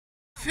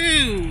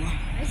2.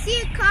 I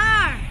see a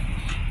car.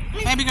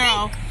 Baby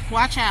girl,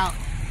 watch out.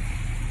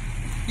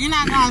 You're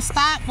not gonna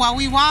stop while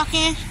we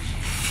walking?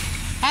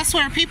 I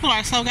swear people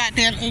are so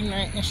goddamn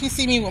ignorant. And she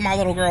see me with my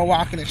little girl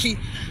walking and she,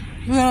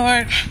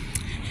 Lord.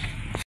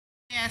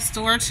 Yeah,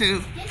 store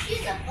 2. Just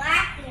use a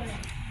black one.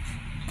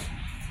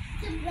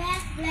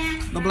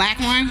 The black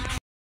one?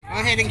 Go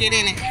ahead and get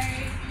in it.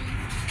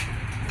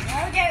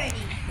 No dirty.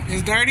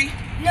 It's dirty?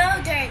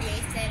 No dirty.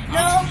 It said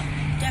no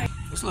dirty.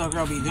 This little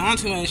girl be doing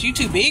too much. You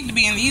too big to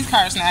be in these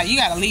cars now. You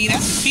gotta leave.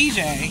 That's a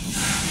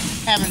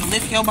PJ. Having to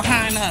lift your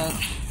behind up.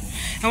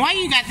 And why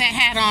you got that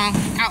hat on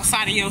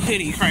outside of your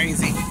hoodie?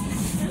 Crazy.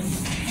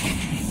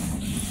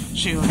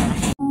 Shoot.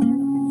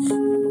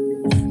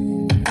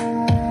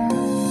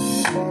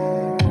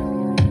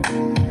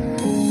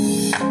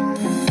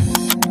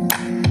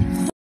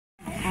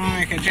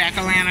 A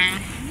jack-o'-lantern.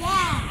 Yeah,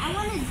 I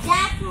want a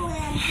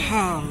jack-o'-lantern.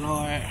 Oh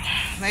Lord,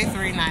 they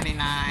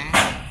 $3.99.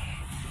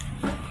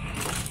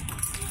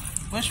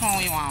 Which one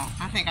we want?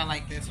 I think I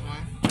like this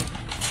one.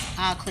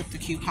 I'll clip the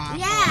coupon.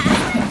 Yeah, I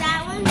like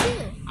that one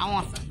too. I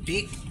want the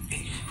big.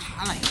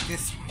 I like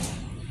this one.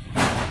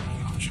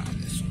 I'll try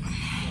this one.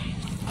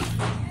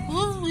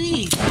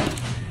 Ooh-wee.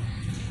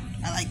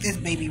 I like this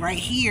baby right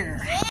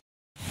here.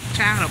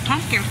 Child, a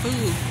pumpkin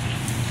food.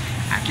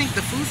 I think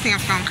the food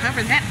stamp's gonna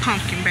cover that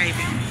pumpkin,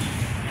 baby.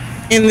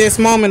 In this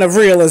moment of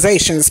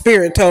realization,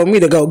 Spirit told me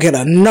to go get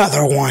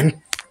another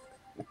one.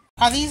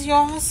 Are these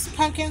yours,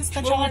 pumpkins?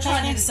 That we're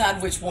trying to decide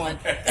which one.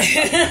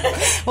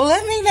 Well,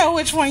 let me know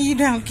which one you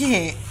don't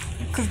get.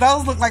 Because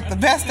those look like the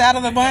best out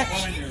of the bunch.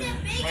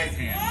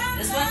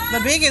 This one?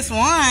 The biggest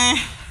one.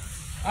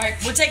 Alright,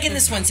 we're taking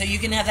this one so you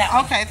can have that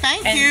one. Okay,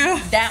 thank and you.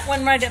 That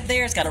one right up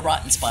there has got a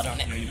rotten spot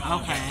on it.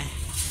 Okay.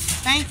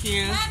 Thank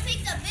you. I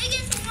picked the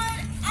biggest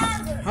one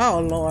ever. Oh,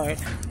 Lord.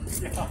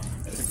 Yeah,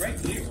 it's a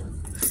great deal.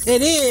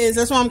 It is.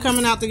 That's why I'm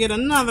coming out to get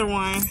another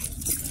one.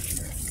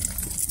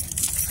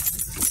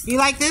 You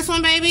like this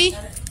one, baby?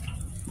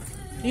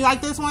 You like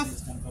this one?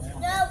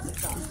 No,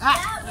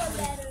 that one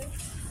better.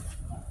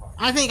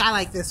 I think I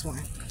like this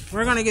one.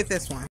 We're going to get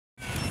this one.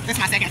 This is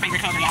my second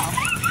favorite color, y'all.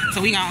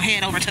 So we're going to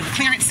head over to the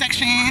clearance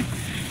section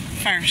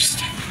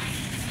first.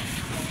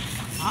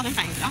 All them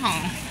things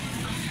gone.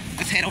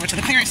 Let's head over to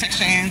the clearance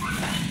section.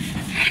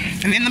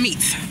 And then the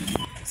meats.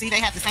 See, they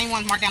have the same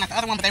ones marked down at the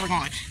other one, but they were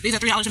gone. These are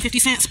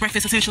 $3.50.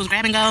 Breakfast Essentials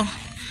Grab and Go.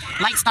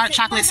 Light Start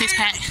Chocolate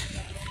 6-pack.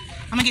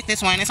 I'm going to get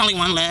this one. It's only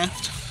one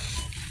left.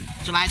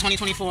 July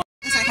 2024.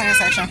 This is the clearance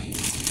section.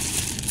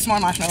 S'more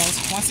marshmallows.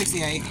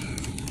 $168.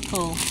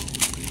 Cool.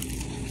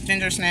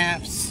 Ginger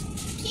snaps.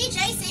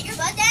 TJ, sit your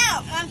butt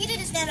down. Mom, get it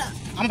to stand up.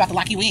 I'm about to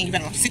lock you in. You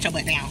better sit your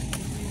butt down.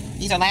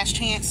 These are last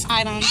chance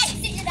items.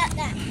 Hey, sit your butt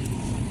down.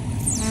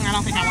 I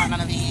don't think I want none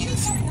of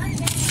these.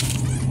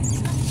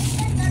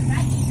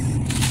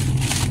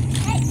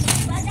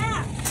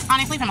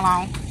 Onyx, leave him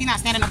alone. He's not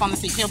standing up on the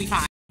seat. He'll be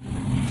fine.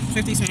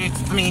 50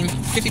 cents.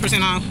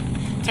 50% off.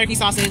 Turkey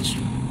sausage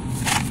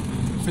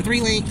for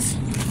 3 links.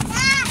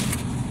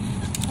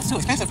 That's too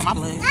expensive for my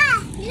blood.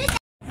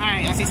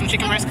 Alright, I see some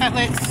chicken breast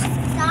cutlets.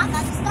 Stop,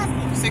 that's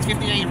disgusting.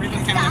 $6.58,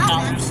 originally Stop,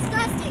 that's $10.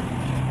 disgusting.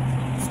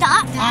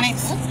 Stop.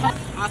 Onyx.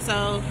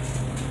 Also,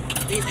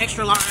 these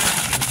extra large.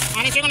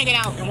 Onyx, you're gonna get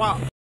out and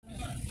walk.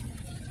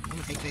 I'm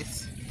gonna take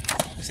this.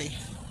 Let's see.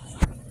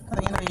 At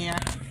the end of the year.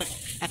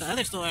 At the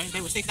other store,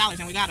 they were $6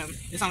 and we got them.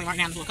 It's only marked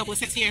down to a couple of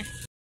cents here.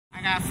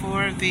 I got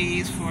 4 of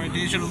these for a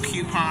digital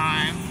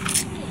coupon.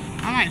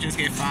 I might just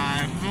get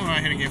 5. I'm gonna go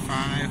ahead and get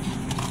 5.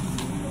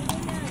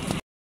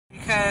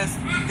 Because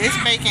this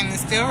bacon is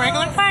still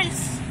regular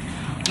price.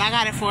 And I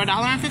got it for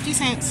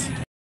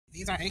 $1.50.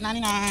 These are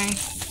 $8.99.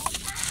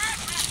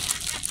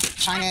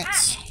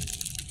 Chinettes.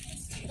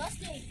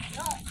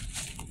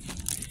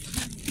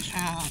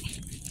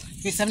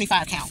 Get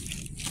 75 count.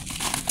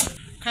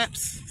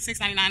 Cups,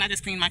 $6.99. I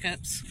just cleaned my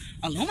cups.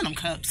 Aluminum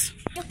cups.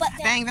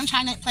 Dang, them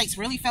Chinette plates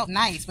really felt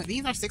nice, but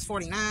these are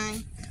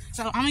 $6.49.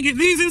 So I'm gonna get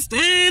these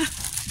instead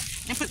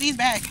and put these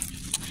back.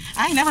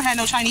 I ain't never had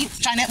no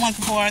Chinette ones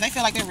before. They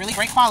feel like they're really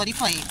great quality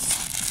plates.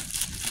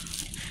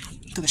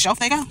 To the shelf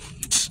they go.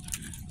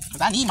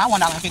 Cause I need my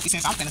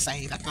 $1.50. I'm gonna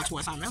save. I can go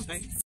towards something else,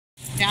 baby.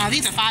 Now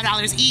these are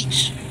 $5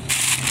 each.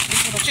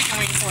 This little chicken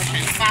wing portion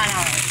is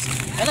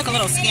 $5. They look a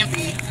little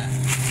skimpy.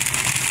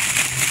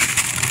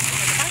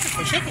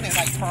 The chicken is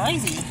like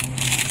crazy.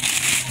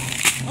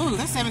 Ooh,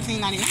 that's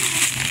 $17.99.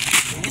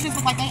 It just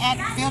looks like they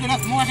filled it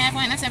up more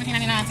halfway, and that's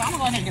 $17.99. So I'm gonna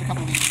go ahead and get a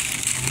couple of these.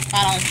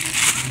 $5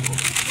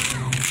 each.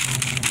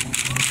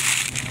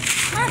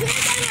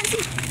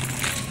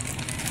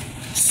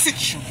 Sit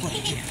your butt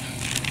here.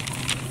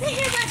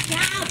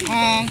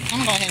 I'm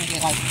gonna go ahead and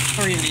get like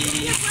 3 of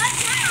these.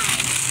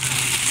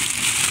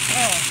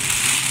 Oh.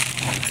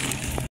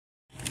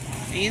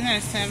 These are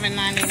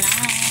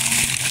 $7.99.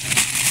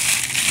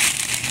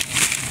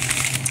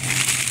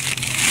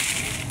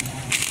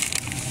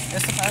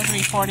 It's supposed to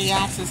be 40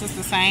 ounces. It's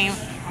the same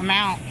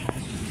amount.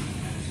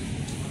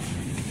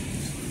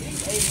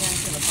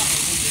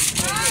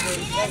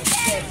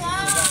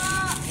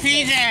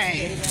 PJ.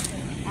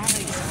 I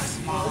think it's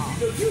small.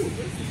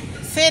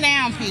 Sit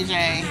down, PJ.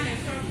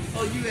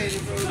 Oh, you ate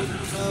it, bro.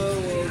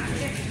 Oh,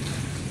 okay.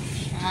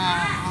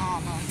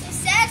 It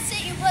said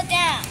sit your butt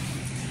down.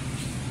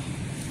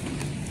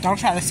 Don't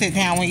try to sit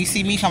down when you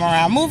see me come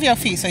around. Move your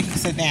feet so you can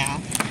sit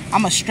down.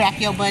 I'm going to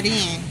strap your butt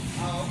in.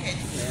 Oh, okay.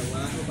 Yeah,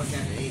 well, I hope I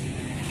got to eat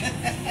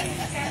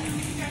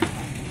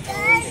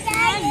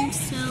I'm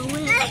so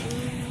wet.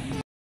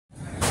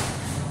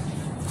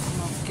 I'm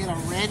going to get a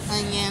red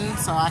onion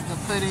so I can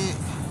put it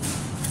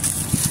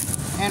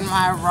in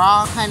my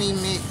raw honey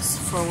mix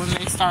for when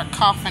they start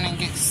coughing and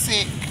get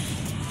sick.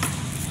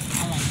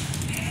 I like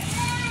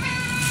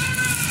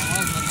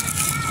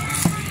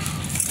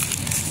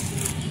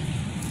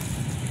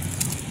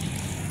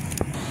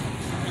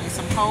it.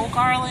 Some whole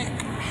garlic.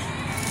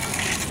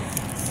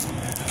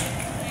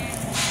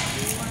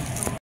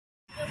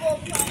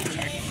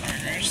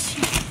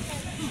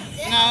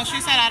 No, she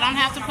said I don't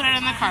have to put it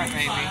in the cart,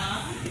 baby.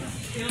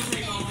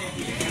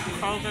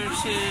 Kroger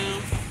to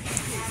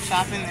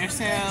shop in their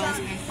sales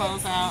and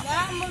close out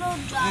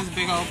this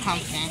big old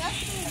pumpkin.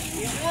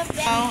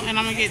 Oh, and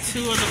I'm gonna get 2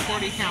 of the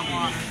 40-count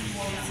water.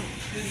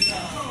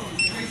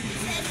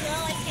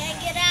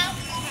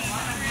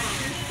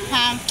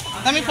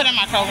 Let me put in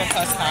my Kroger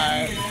Plus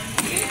card.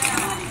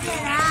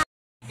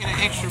 Get an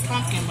extra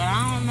pumpkin, but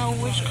I don't know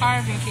which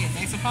carving kit.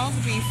 They supposed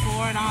to be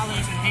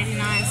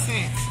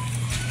 $4.89.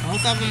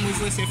 Both of them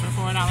was listed for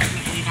 $4.89,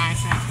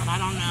 but I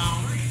don't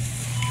know.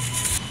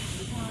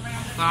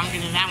 So I'm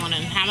getting that one.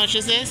 And how much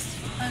is this?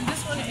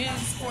 This one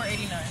is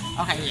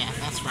 $4.89. Okay, yeah,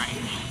 that's right.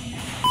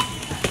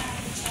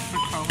 For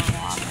Kroger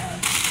water.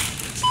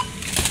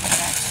 I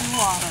got 2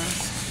 waters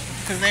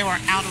because they were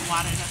out of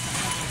water. That's the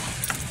other one.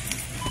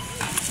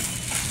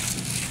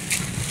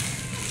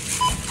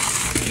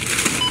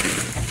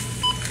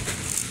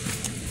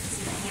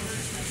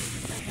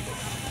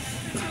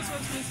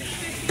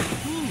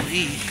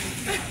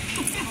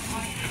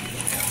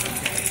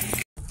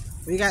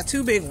 We got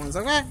 2 big ones,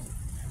 okay?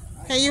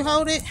 Can you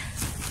hold it?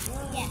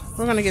 Yeah.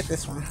 We're gonna get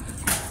this one.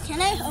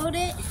 Can I hold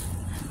it?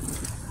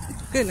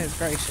 Goodness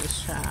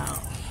gracious, child.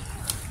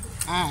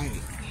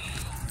 Alright.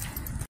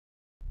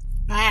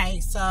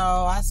 Alright, so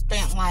I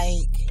spent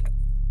like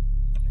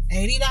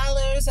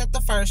 $80 at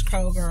the first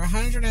Kroger,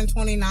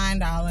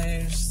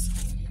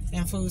 $129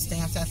 in food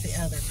stamps at the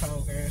other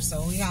Kroger.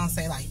 So we gonna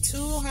say like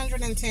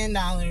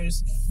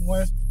 $210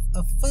 worth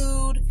of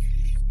food,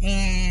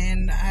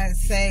 and I'd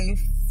say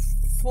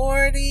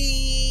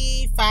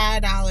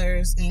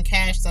 $45 in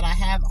cash that I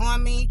have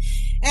on me.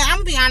 And I'm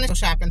gonna be honest,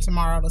 shopping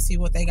tomorrow to see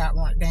what they got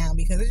marked down,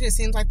 because it just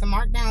seems like the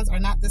markdowns are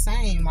not the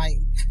same. Like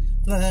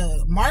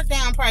the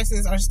markdown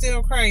prices are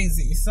still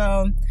crazy.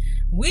 So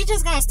we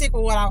just gonna stick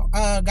with what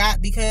I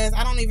got, because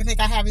I don't even think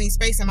I have any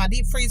space in my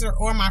deep freezer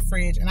or my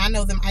fridge, and I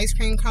know them ice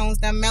cream cones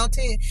done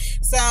melted.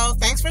 So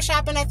thanks for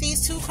shopping at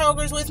these 2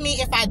 Krogers with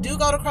me. If I do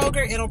go to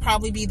Kroger, it'll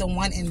probably be the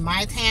one in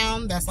my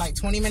town that's like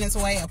 20 minutes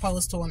away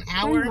opposed to an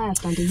hour.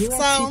 So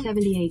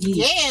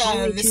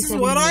yeah, this is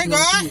what I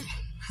got.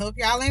 Hope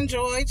y'all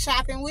enjoyed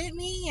shopping with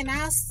me, and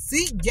I'll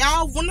see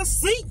y'all when I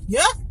see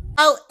ya.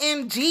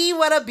 OMG,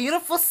 what a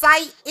beautiful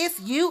sight. It's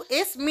you,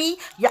 it's me,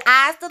 your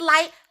eyes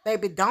delight.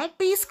 Baby, don't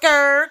be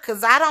scared,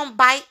 because I don't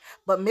bite,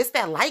 but miss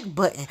that like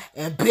button.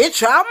 And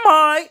bitch, I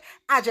might.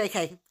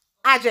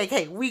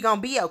 IJK, we gonna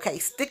be okay.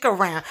 Stick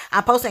around.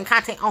 I'm posting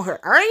content on her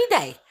every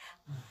day.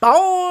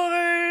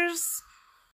 Boys.